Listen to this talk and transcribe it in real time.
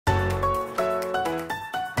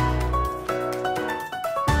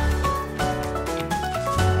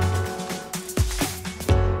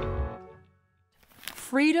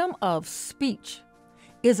Freedom of speech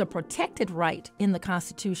is a protected right in the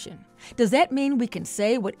Constitution. Does that mean we can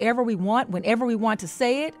say whatever we want whenever we want to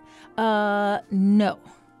say it? No.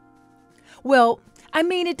 Well, I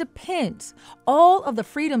mean, it depends. All of the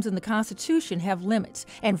freedoms in the Constitution have limits,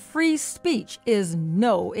 and free speech is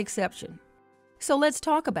no exception. So let's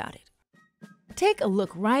talk about it. Take a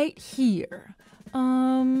look right here.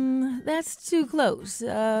 That's too close.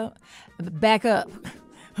 Back up.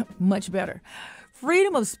 Much better.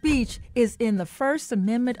 Freedom of speech is in the First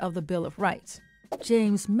Amendment of the Bill of Rights.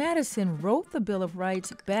 James Madison wrote the Bill of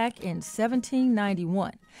Rights back in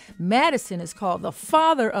 1791. Madison is called the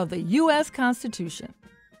father of the U.S. Constitution.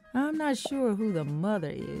 I'm not sure who the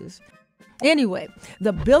mother is. Anyway,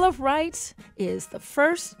 the Bill of Rights is the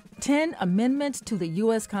first 10 amendments to the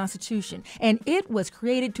U.S. Constitution, and it was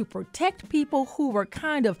created to protect people who were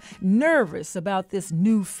kind of nervous about this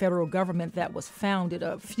new federal government that was founded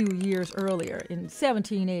a few years earlier in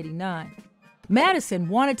 1789. Madison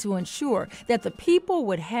wanted to ensure that the people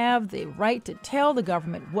would have the right to tell the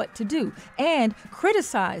government what to do and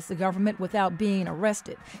criticize the government without being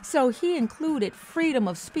arrested. So he included freedom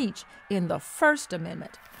of speech in the First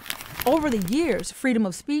Amendment. Over the years, freedom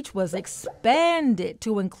of speech was expanded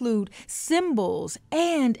to include symbols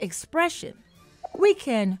and expression. We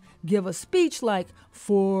can give a speech like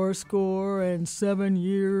 7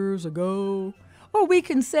 years ago, or we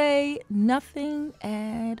can say nothing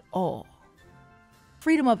at all.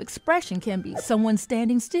 Freedom of expression can be someone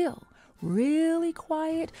standing still, really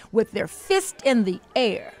quiet, with their fist in the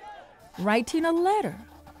air, writing a letter,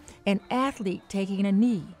 an athlete taking a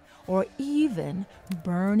knee, or even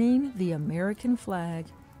burning the American flag.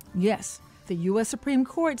 Yes, the U.S. Supreme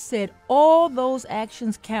Court said all those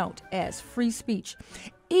actions count as free speech,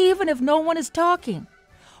 even if no one is talking.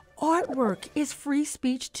 Artwork is free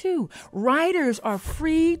speech too. Writers are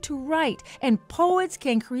free to write, and poets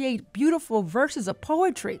can create beautiful verses of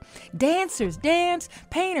poetry. Dancers dance,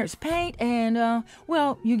 painters paint, and,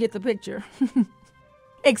 well, you get the picture.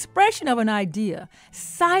 Expression of an idea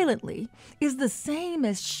silently is the same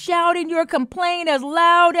as shouting your complaint as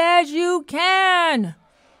loud as you can.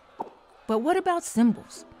 But what about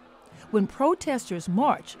symbols? When protesters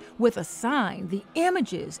march with a sign, the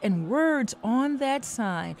images and words on that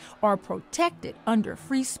sign are protected under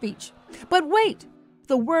free speech. But wait,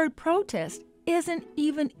 the word protest isn't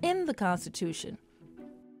even in the Constitution.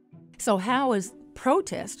 So how is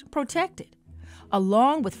protest protected?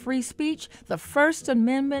 Along with free speech, the First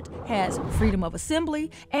Amendment has freedom of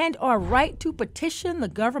assembly and our right to petition the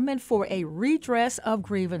government for a redress of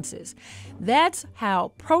grievances. That's how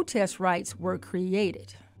protest rights were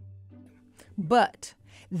created. But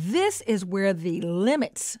this is where the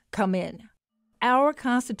limits come in. Our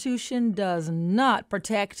Constitution does not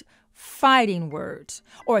protect fighting words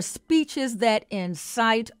or speeches that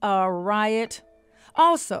incite a riot.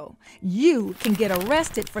 Also, you can get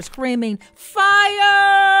arrested for screaming, "Fire!"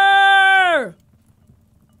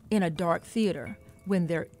 in a dark theater when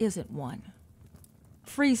there isn't one.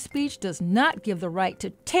 Free speech does not give the right to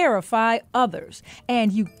terrify others,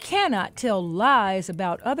 and you cannot tell lies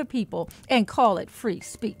about other people and call it free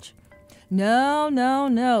speech. No, no,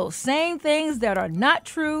 no. Saying things that are not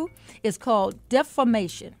true is called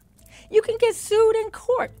defamation. You can get sued in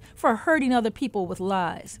court for hurting other people with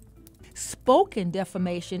lies. Spoken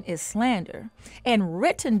defamation is slander, and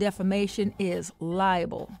written defamation is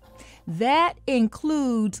libel. That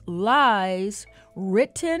includes lies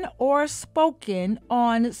written or spoken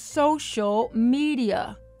on social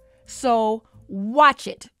media. So watch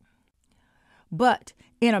it. But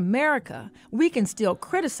in America, we can still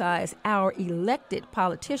criticize our elected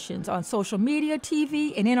politicians on social media,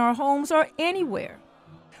 TV, and in our homes or anywhere.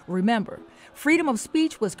 Remember, freedom of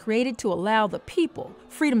speech was created to allow the people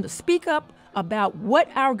freedom to speak up about what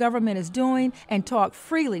our government is doing and talk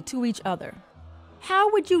freely to each other.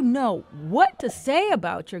 How would you know what to say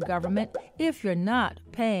about your government if you're not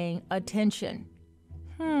paying attention?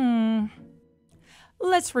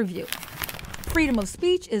 Let's review. Freedom of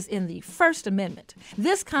speech is in the First Amendment.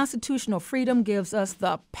 This constitutional freedom gives us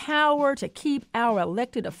the power to keep our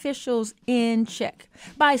elected officials in check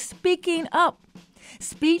by speaking up.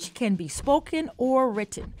 Speech can be spoken or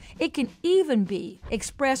written. It can even be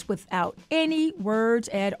expressed without any words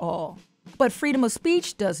at all. But freedom of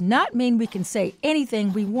speech does not mean we can say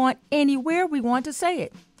anything we want anywhere we want to say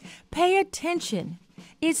it. Pay attention.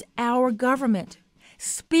 It's our government.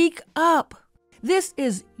 Speak up. This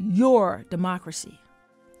is your democracy.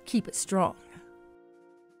 Keep it strong.